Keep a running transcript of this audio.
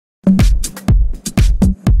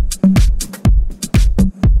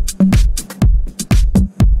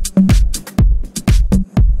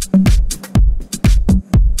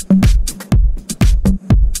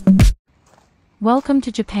welcome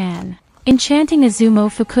to Japan. Enchanting Izumo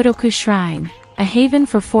Fukuroku Shrine, a haven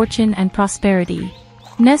for fortune and prosperity.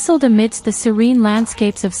 Nestled amidst the serene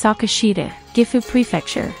landscapes of Sakashita, Gifu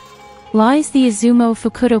Prefecture, lies the Izumo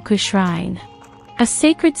Fukuroku Shrine, a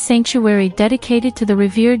sacred sanctuary dedicated to the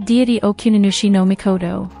revered deity Okuninushi no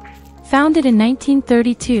Mikoto. Founded in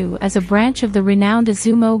 1932 as a branch of the renowned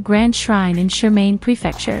Izumo Grand Shrine in Shirmane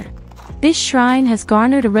Prefecture, this shrine has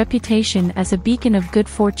garnered a reputation as a beacon of good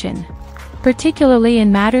fortune, particularly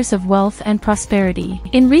in matters of wealth and prosperity.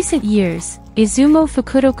 In recent years, Izumo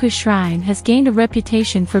Fukuroku Shrine has gained a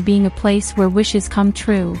reputation for being a place where wishes come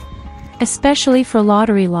true, especially for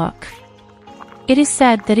lottery luck. It is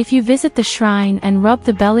said that if you visit the shrine and rub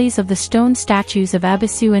the bellies of the stone statues of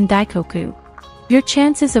Abisu and Daikoku, your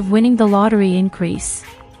chances of winning the lottery increase.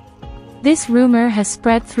 This rumor has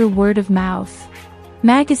spread through word of mouth,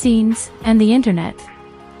 magazines, and the internet,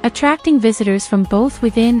 attracting visitors from both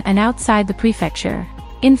within and outside the prefecture.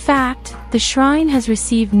 In fact, the shrine has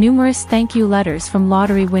received numerous thank you letters from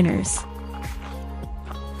lottery winners.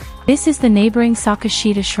 This is the neighboring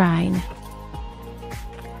Sakashita Shrine.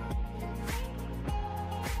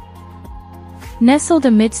 Nestled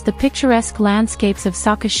amidst the picturesque landscapes of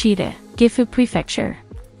Sakashita, Gifu Prefecture,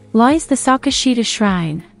 lies the Sakashita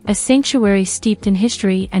Shrine, a sanctuary steeped in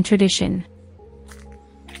history and tradition.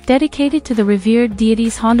 Dedicated to the revered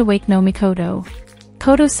deities Hondawake no Mikoto,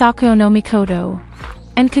 Koto Sakuo no Mikoto,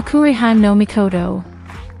 and Kakurihan no Mikoto,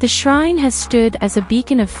 the shrine has stood as a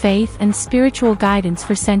beacon of faith and spiritual guidance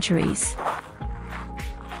for centuries.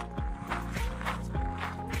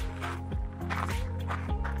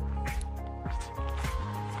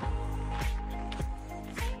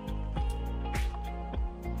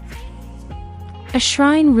 A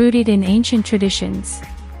shrine rooted in ancient traditions.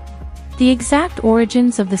 The exact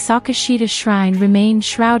origins of the Sakashita Shrine remain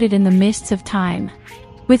shrouded in the mists of time,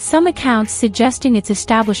 with some accounts suggesting its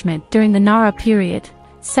establishment during the Nara period,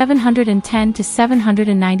 710 to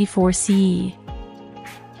 794 CE.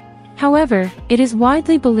 However, it is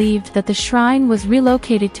widely believed that the shrine was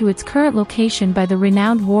relocated to its current location by the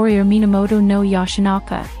renowned warrior Minamoto no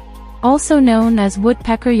Yoshinaka, also known as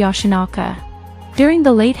Woodpecker Yoshinaka, during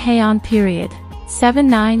the late Heian period,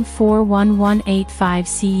 794-1185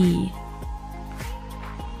 CE.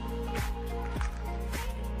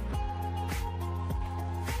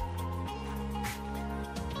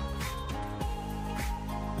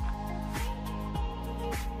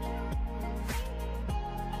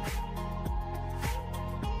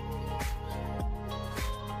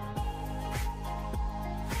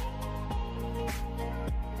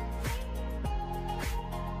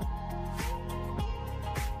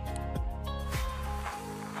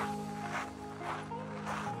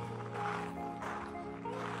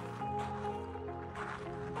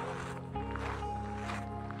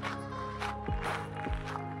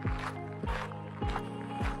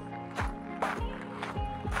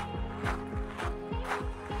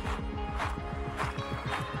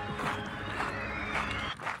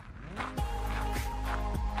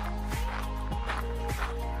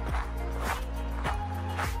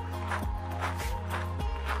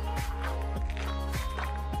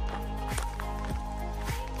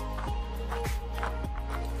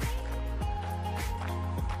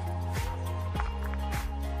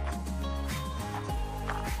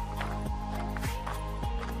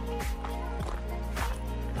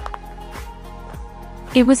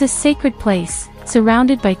 It was a sacred place,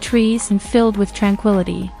 surrounded by trees and filled with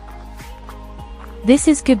tranquility. This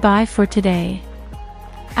is goodbye for today.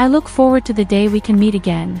 I look forward to the day we can meet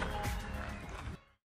again.